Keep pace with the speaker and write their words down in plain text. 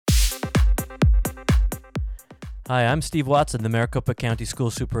Hi, I'm Steve Watson, the Maricopa County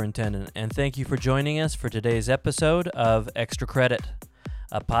School Superintendent, and thank you for joining us for today's episode of Extra Credit,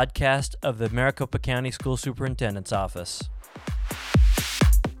 a podcast of the Maricopa County School Superintendent's Office.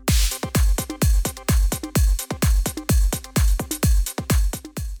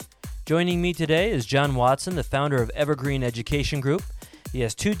 Joining me today is John Watson, the founder of Evergreen Education Group. He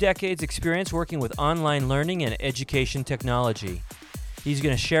has 2 decades experience working with online learning and education technology. He's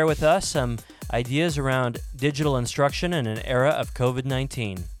going to share with us some ideas around digital instruction in an era of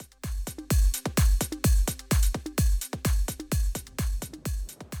COVID-19.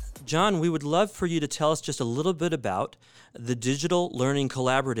 John, we would love for you to tell us just a little bit about the Digital Learning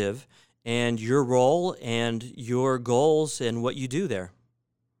Collaborative and your role and your goals and what you do there.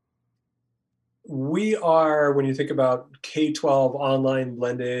 We are, when you think about K-12 online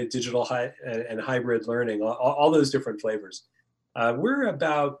blended digital and hybrid learning, all those different flavors, we're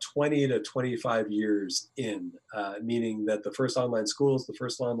about 20 to 25 years in, meaning that the first online schools, the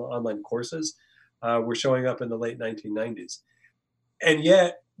first online courses were showing up in the late 1990s. And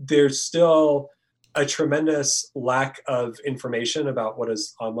yet there's still a tremendous lack of information about what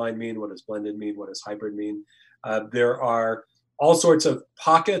does online mean, what does blended mean, what does hybrid mean. There are all sorts of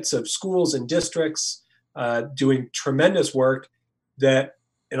pockets of schools and districts doing tremendous work that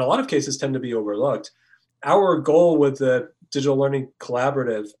in a lot of cases tend to be overlooked. Our goal with the Digital Learning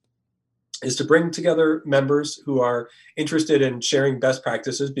Collaborative is to bring together members who are interested in sharing best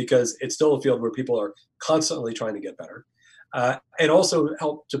practices, because it's still a field where people are constantly trying to get better, and also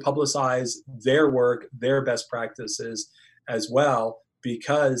help to publicize their work, their best practices as well,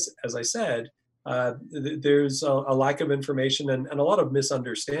 because, as I said, there's a lack of information and a lot of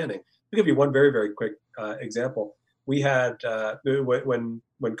misunderstanding. I'll give you one very, very quick example. We had, when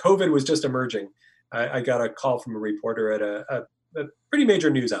COVID was just emerging, I got a call from a reporter at a pretty major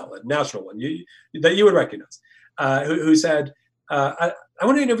news outlet, national one, that you would recognize, who said, I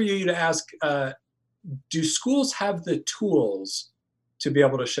want to interview you to ask, do schools have the tools to be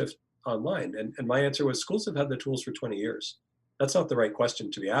able to shift online? And my answer was, schools have had the tools for 20 years. That's not the right question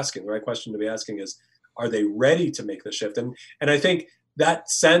to be asking. The right question to be asking is, are they ready to make the shift? And I think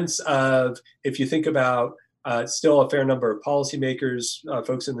that sense of, if you think about still a fair number of policymakers,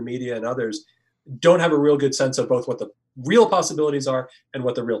 folks in the media and others, don't have a real good sense of both what the real possibilities are and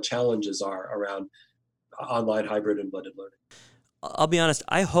what the real challenges are around online, hybrid, and blended learning. I'll be honest,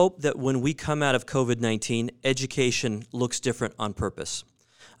 I hope that when we come out of COVID-19, education looks different on purpose.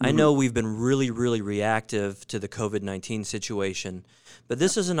 I know we've been really, really reactive to the COVID-19 situation, but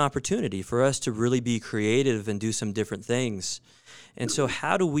this is an opportunity for us to really be creative and do some different things. And so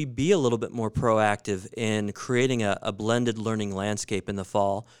how do we be a little bit more proactive in creating a blended learning landscape in the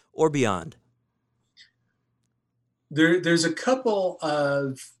fall or beyond? There's a couple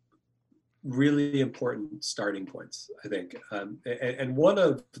of really important starting points, I think. And one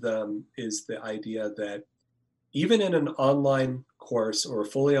of them is the idea that even in an online course or a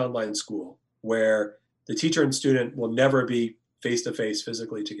fully online school where the teacher and student will never be face-to-face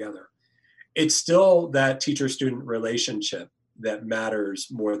physically together, it's still that teacher-student relationship that matters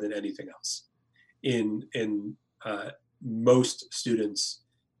more than anything else in most students'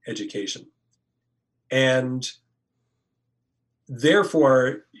 education. And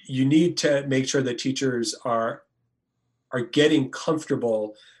therefore, you need to make sure that teachers are getting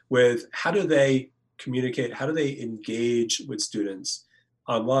comfortable with how do they communicate, how do they engage with students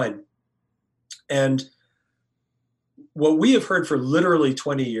online. And what we have heard for literally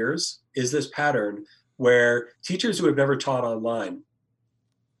 20 years is this pattern where teachers who have never taught online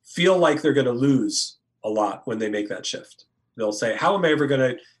feel like they're going to lose a lot when they make that shift. They'll say, how am I ever going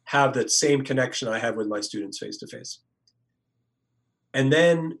to have that same connection I have with my students face to face? And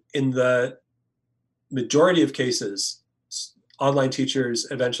then in the majority of cases, online teachers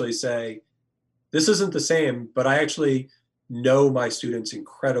eventually say, this isn't the same, but I actually know my students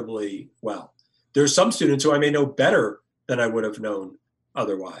incredibly well. There's some students who I may know better than I would have known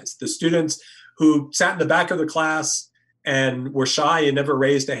otherwise. The students who sat in the back of the class and were shy and never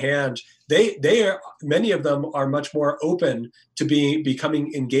raised a hand, many of them are much more open to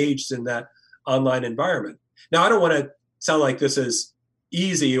becoming engaged in that online environment. Now, I don't want to sound like this is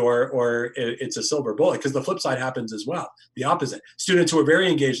easy or it's a silver bullet, because the flip side happens as well. The opposite. Students who are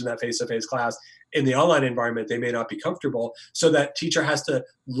very engaged in that face-to-face class, in the online environment, they may not be comfortable. So that teacher has to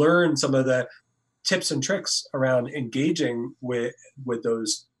learn some of the tips and tricks around engaging with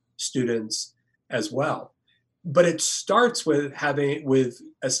those students as well. But it starts with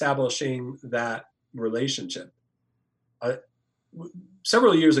establishing that relationship.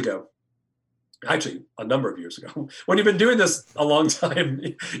 Several years ago, actually a number of years ago. When you've been doing this a long time,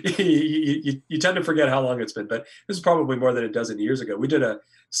 you tend to forget how long it's been, but this is probably more than a dozen years ago. We did a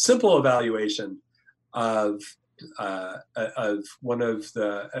simple evaluation of one of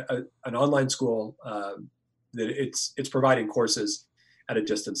an online school that it's providing courses at a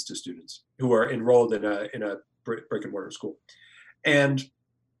distance to students who are enrolled in a brick and mortar school. And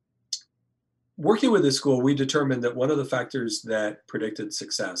working with this school, we determined that one of the factors that predicted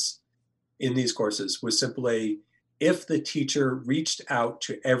success in these courses was simply if the teacher reached out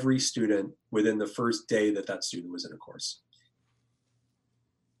to every student within the first day that that student was in a course.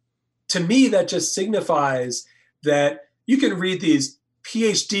 To me, that just signifies that you can read these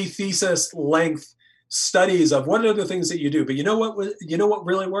PhD thesis length studies of what are the things that you do, but you know what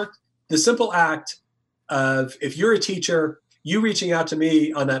really worked? The simple act of, if you're a teacher, you reaching out to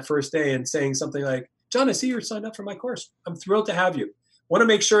me on that first day and saying something like, John, I see you're signed up for my course. I'm thrilled to have you. Want to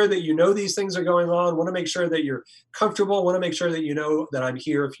make sure that you know these things are going on. Want to make sure that you're comfortable. Want to make sure that you know that I'm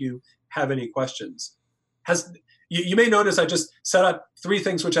here if you have any questions. You may notice I just set up 3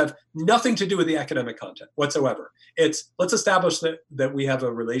 things which have nothing to do with the academic content whatsoever. It's, let's establish that we have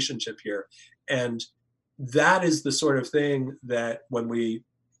a relationship here. And that is the sort of thing that when we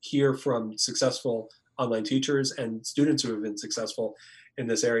hear from successful online teachers and students who have been successful in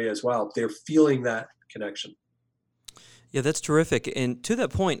this area as well, they're feeling that connection. Yeah, that's terrific. And to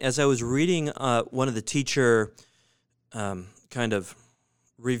that point, as I was reading one of the teacher kind of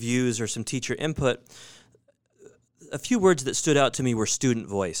reviews or some teacher input, a few words that stood out to me were student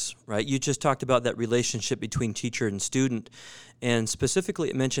voice, right? You just talked about that relationship between teacher and student, and specifically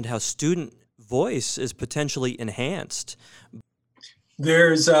it mentioned how student voice is potentially enhanced.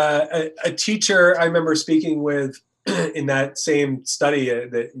 There's a teacher I remember speaking with in that same study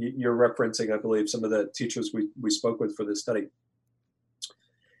that you're referencing, I believe, some of the teachers we spoke with for this study.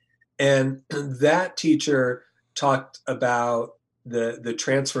 And that teacher talked about the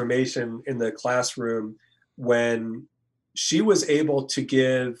transformation in the classroom when she was able to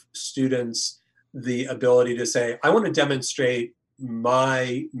give students the ability to say, I want to demonstrate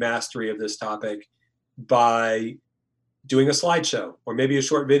my mastery of this topic by doing a slideshow, or maybe a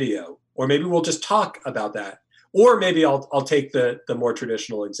short video, or maybe we'll just talk about that, or maybe I'll take the more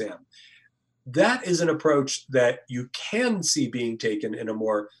traditional exam. That is an approach that you can see being taken in a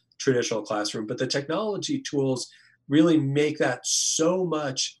more traditional classroom, but the technology tools really make that so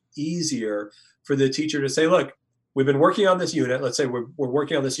much easier for the teacher to say, look, we've been working on this unit. Let's say we're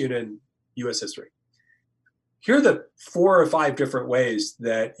working on this unit in US history. Here are the 4 or 5 different ways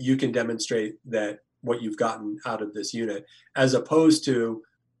that you can demonstrate that what you've gotten out of this unit, as opposed to,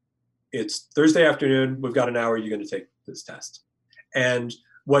 it's Thursday afternoon, we've got an hour, you're going to take this test. And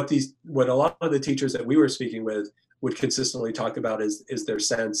what a lot of the teachers that we were speaking with would consistently talk about is their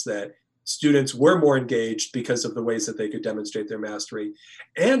sense that students were more engaged because of the ways that they could demonstrate their mastery.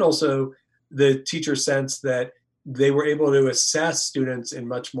 And also the teacher's sense that they were able to assess students in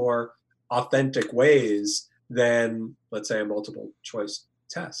much more authentic ways than, let's say, a multiple choice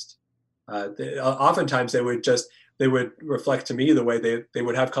test. Oftentimes they would reflect to me the way they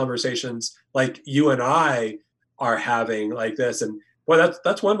would have conversations like you and I are having like this. And well,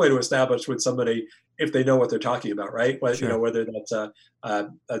 that's one way to establish with somebody if they know what they're talking about, right? But, Sure. you know, whether that's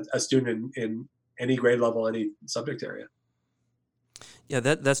a student in any grade level, any subject area. Yeah,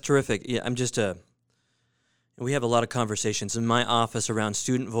 that's terrific. Yeah, we have a lot of conversations in my office around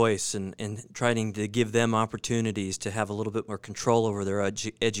student voice and trying to give them opportunities to have a little bit more control over their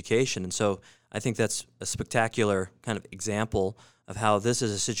education. And so I think that's a spectacular kind of example of how this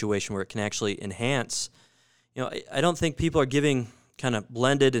is a situation where it can actually enhance. You know, I don't think people are giving kind of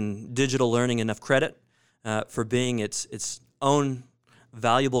blended and digital learning enough credit for being its own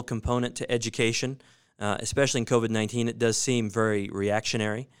valuable component to education, especially in COVID-19. It does seem very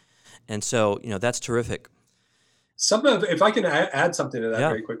reactionary. And so, you know, that's terrific. If I can add something to that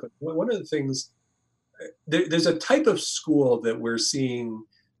very quickly, one of the things, there's a type of school that we're seeing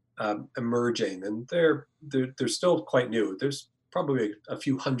emerging, and they're still quite new. There's probably a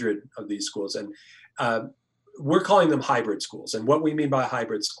few hundred of these schools, and we're calling them hybrid schools. And what we mean by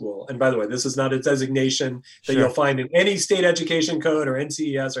hybrid school, and by the way, this is not a designation that you'll find in any state education code or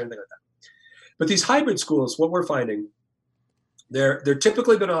NCES or anything like that. But these hybrid schools, what we're finding, they're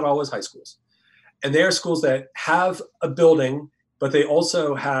typically, but not always, high schools. And they are schools that have a building, but they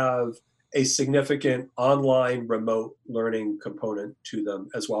also have a significant online remote learning component to them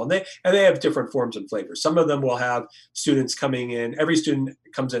as well. And they have different forms and flavors. Some of them will have students coming in, every student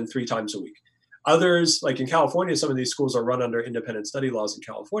comes in 3 times a week. Others, like in California, some of these schools are run under independent study laws in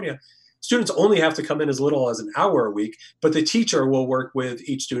California. Students only have to come in as little as an hour a week, but the teacher will work with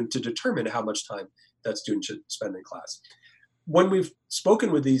each student to determine how much time that student should spend in class. When we've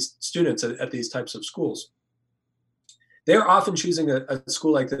spoken with these students at these types of schools, they're often choosing a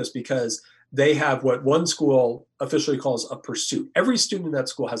school like this because they have what one school officially calls a pursuit. Every student in that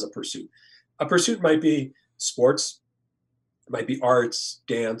school has a pursuit. A pursuit might be sports, it might be arts,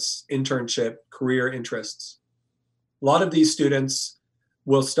 dance, internship, career interests. A lot of these students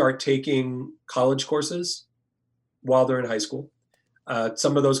will start taking college courses while they're in high school.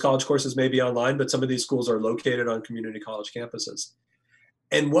 Some of those college courses may be online, but some of these schools are located on community college campuses.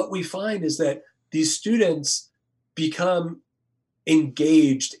 And what we find is that these students become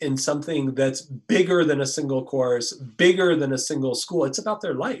engaged in something that's bigger than a single course, bigger than a single school. It's about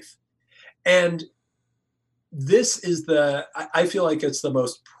their life. And this is I feel like it's the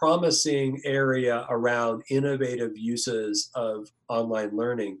most promising area around innovative uses of online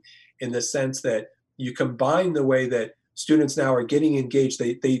learning, in the sense that you combine the way that students now are getting engaged.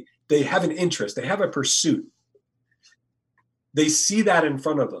 They have an interest, they have a pursuit. They see that in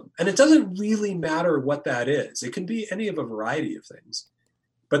front of them. And it doesn't really matter what that is. It can be any of a variety of things.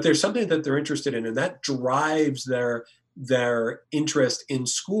 But there's something that they're interested in, and that drives their interest in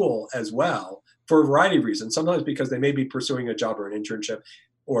school as well, for a variety of reasons. Sometimes because they may be pursuing a job or an internship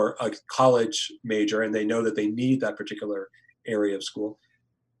or a college major, and they know that they need that particular area of school.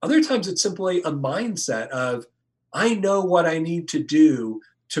 Other times it's simply a mindset of, I know what I need to do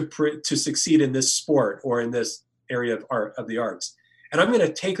to succeed in this sport or in this area of the arts. And I'm going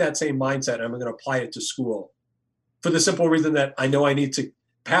to take that same mindset and I'm going to apply it to school, for the simple reason that I know I need to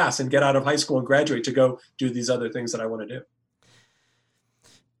pass and get out of high school and graduate to go do these other things that I want to do.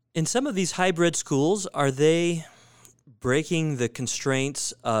 In some of these hybrid schools, are they breaking the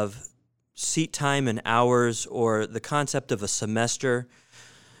constraints of seat time and hours, or the concept of a semester?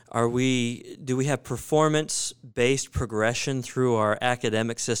 Do we have performance-based progression through our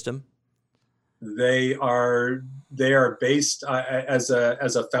academic system? They are based as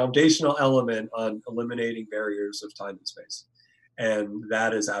a foundational element on eliminating barriers of time and space, and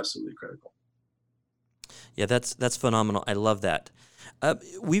that is absolutely critical. Yeah, that's phenomenal. I love that.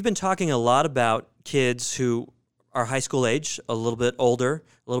 We've been talking a lot about kids who are high school age, a little bit older,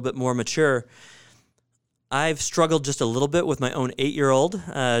 a little bit more mature. I've struggled just a little bit with my own 8-year-old,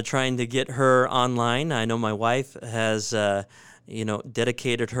 trying to get her online. I know my wife has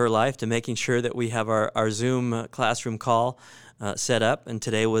dedicated her life to making sure that we have our Zoom classroom call set up, and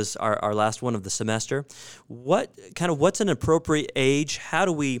today was our last one of the semester. What's an appropriate age? How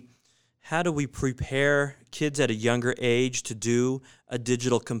do we prepare kids at a younger age to do a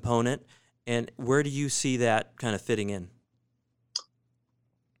digital component, and where do you see that kind of fitting in?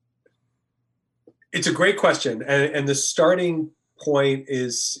 It's a great question, and the starting point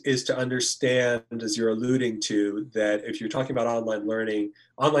is to understand, as you're alluding to, that if you're talking about online learning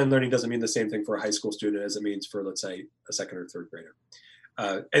doesn't mean the same thing for a high school student as it means for, let's say, a second or third grader.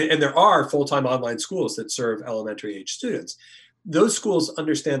 And there are full-time online schools that serve elementary age students. Those schools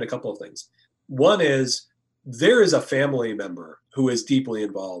understand a couple of things. One is, there is a family member who is deeply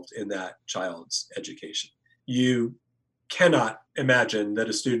involved in that child's education. You cannot imagine that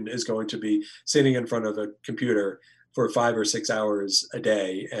a student is going to be sitting in front of a computer for 5 or 6 hours a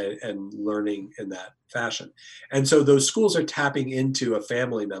day and learning in that fashion. And so those schools are tapping into a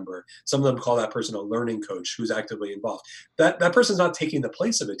family member. Some of them call that person a learning coach who's actively involved. That person's not taking the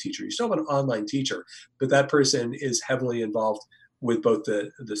place of a teacher. You still have an online teacher, but that person is heavily involved with both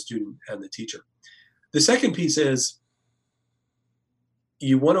the student and the teacher. The second piece is,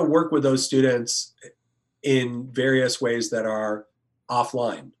 you want to work with those students in various ways that are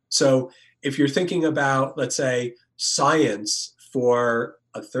offline. So if you're thinking about, let's say, science for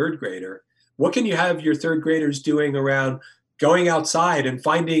a third grader, what can you have your third graders doing around going outside and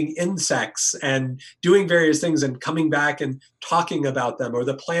finding insects and doing various things and coming back and talking about them, or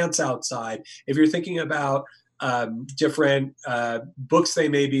the plants outside? If you're thinking about different books they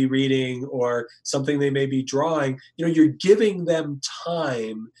may be reading or something they may be drawing, you're giving them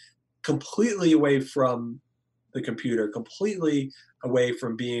time completely away from the computer, completely away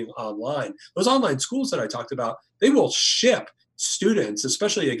from being online. Those online schools that I talked about, they will ship students,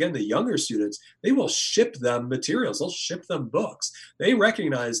 especially, again, the younger students, they will ship them materials. They'll ship them books. They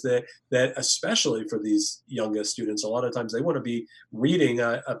recognize that especially for these youngest students, a lot of times they want to be reading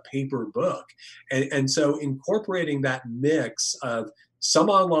a paper book. And so incorporating that mix of some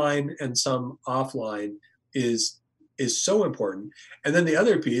online and some offline is so important. And then the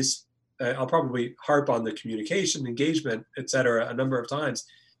other piece, I'll probably harp on the communication, engagement, et cetera, a number of times.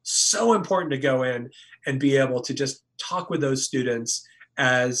 So important to go in and be able to just talk with those students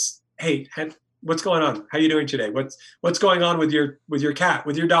as hey, what's going on? How are you doing today? What's going on with your cat,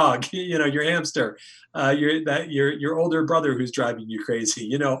 with your dog, your hamster, your older brother who's driving you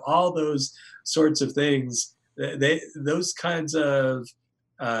crazy? All those sorts of things. Those kinds of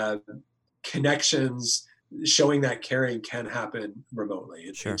uh, connections, showing that caring can happen remotely.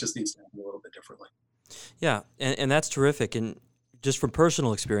 It Sure. just needs to happen a little bit differently. Yeah, and that's terrific. And just from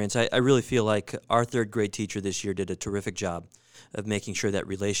personal experience, I really feel like our third grade teacher this year did a terrific job of making sure that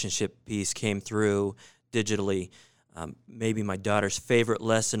relationship piece came through digitally. Maybe my daughter's favorite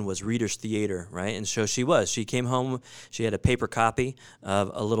lesson was Reader's Theater, right? And so she came home, she had a paper copy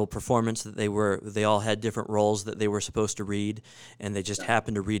of a little performance that they all had different roles that they were supposed to read, and they just Yeah.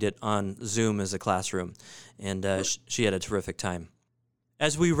 happened to read it on Zoom as a classroom. And she had a terrific time.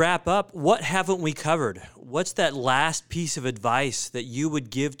 As we wrap up, what haven't we covered? What's that last piece of advice that you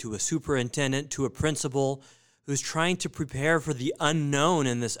would give to a superintendent, to a principal who's trying to prepare for the unknown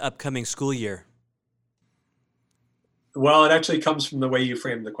in this upcoming school year? Well, it actually comes from the way you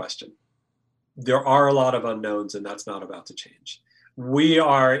framed the question. There are a lot of unknowns, and that's not about to change. We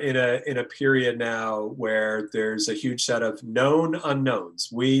are in a period now where there's a huge set of known unknowns.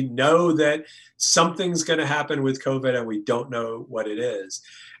 We know that something's going to happen with COVID, and we don't know what it is.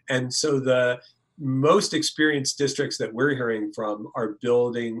 And so the most experienced districts that we're hearing from are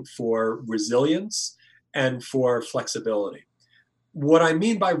building for resilience and for flexibility. What I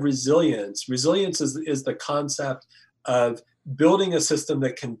mean by resilience is the concept of building a system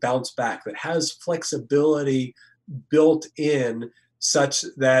that can bounce back, that has flexibility built in, such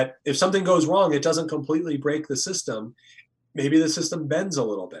that if something goes wrong, it doesn't completely break the system. Maybe the system bends a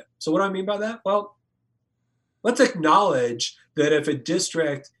little bit. So, what do I mean by that? Well, let's acknowledge that if a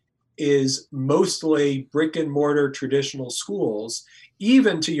district is mostly brick and mortar traditional schools,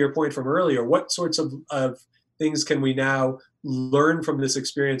 even to your point from earlier, what sorts of things can we now learn from this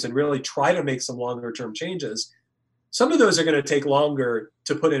experience and really try to make some longer term changes? Some of those are going to take longer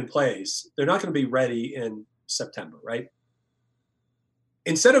to put in place. They're not going to be ready in September, right?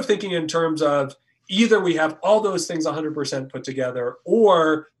 Instead of thinking in terms of either we have all those things 100% put together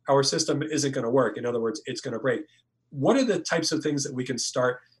or our system isn't going to work, in other words, it's going to break, what are the types of things that we can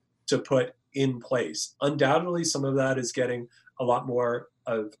start to put in place? Undoubtedly, some of that is getting a lot more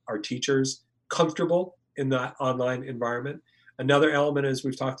of our teachers comfortable in that online environment. Another element, as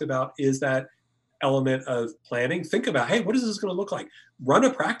we've talked about, is that element of planning. Think about, hey, what is this going to look like? Run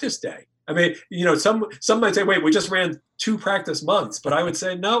a practice day. I mean, some might say, wait, we just ran 2 practice months, but I would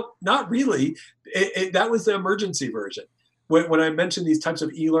say, no, not really. That was the emergency version. When I mentioned these types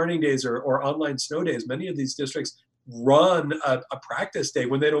of e-learning days or online snow days, many of these districts run a practice day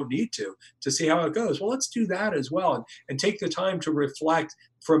when they don't need to see how it goes. Well, let's do that as well, and take the time to reflect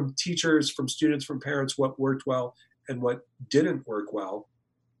from teachers, from students, from parents, what worked well and what didn't work well,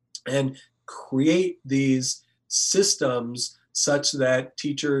 and create these systems such that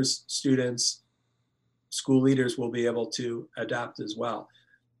teachers, students, school leaders will be able to adapt as well.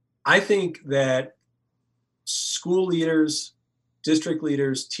 I think that school leaders, district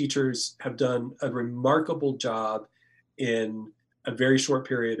leaders, teachers have done a remarkable job in a very short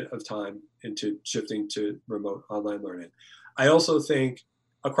period of time into shifting to remote online learning. I also think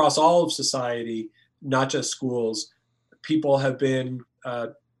across all of society, not just schools, people have been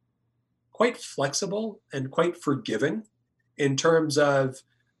quite flexible and quite forgiving in terms of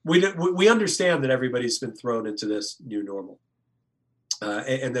we understand that everybody's been thrown into this new normal,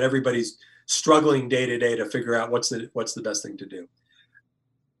 and that everybody's struggling day to day to figure out what's the best thing to do.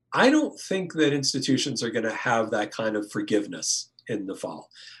 I don't think that institutions are going to have that kind of forgiveness in the fall.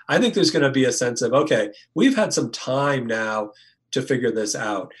 I think there's going to be a sense of, okay, we've had some time now to figure this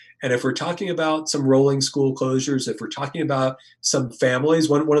out. And if we're talking about some rolling school closures, if we're talking about some families,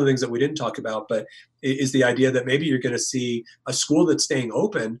 one of the things that we didn't talk about, but is the idea that maybe you're going to see a school that's staying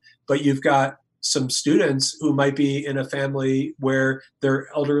open, but you've got some students who might be in a family where their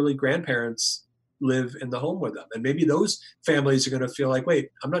elderly grandparents live in the home with them. And maybe those families are going to feel like, wait,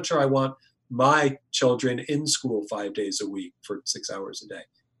 I'm not sure I want my children in school 5 days a week for 6 hours a day.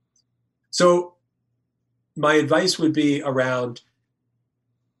 So my advice would be around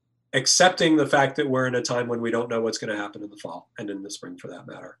accepting the fact that we're in a time when we don't know what's going to happen in the fall and in the spring for that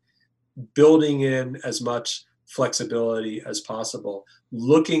matter. Building in as much flexibility as possible,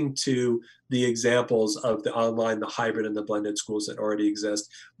 looking to the examples of the online, the hybrid, and the blended schools that already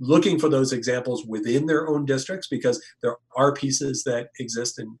exist, looking for those examples within their own districts, because there are pieces that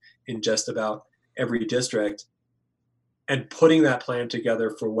exist in just about every district, and putting that plan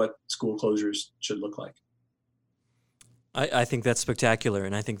together for what school closures should look like. I think that's spectacular,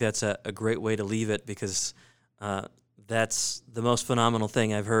 and I think that's a great way to leave it, because That's the most phenomenal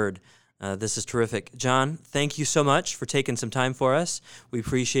thing I've heard. This is terrific. John, thank you so much for taking some time for us. We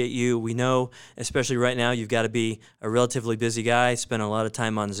appreciate you. We know, especially right now, you've got to be a relatively busy guy, spend a lot of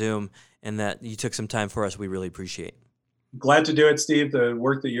time on Zoom, and that you took some time for us, we really appreciate. Glad to do it, Steve. The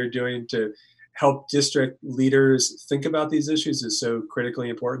work that you're doing to help district leaders think about these issues is so critically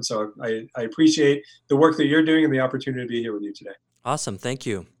important. So I appreciate the work that you're doing and the opportunity to be here with you today. Awesome. Thank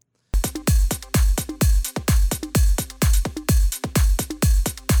you.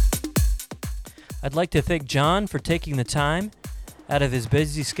 I'd like to thank John for taking the time out of his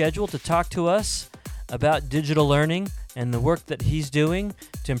busy schedule to talk to us about digital learning and the work that he's doing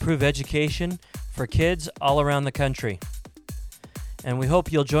to improve education for kids all around the country. And we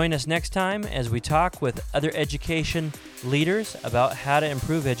hope you'll join us next time as we talk with other education leaders about how to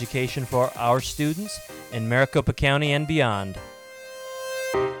improve education for our students in Maricopa County and beyond.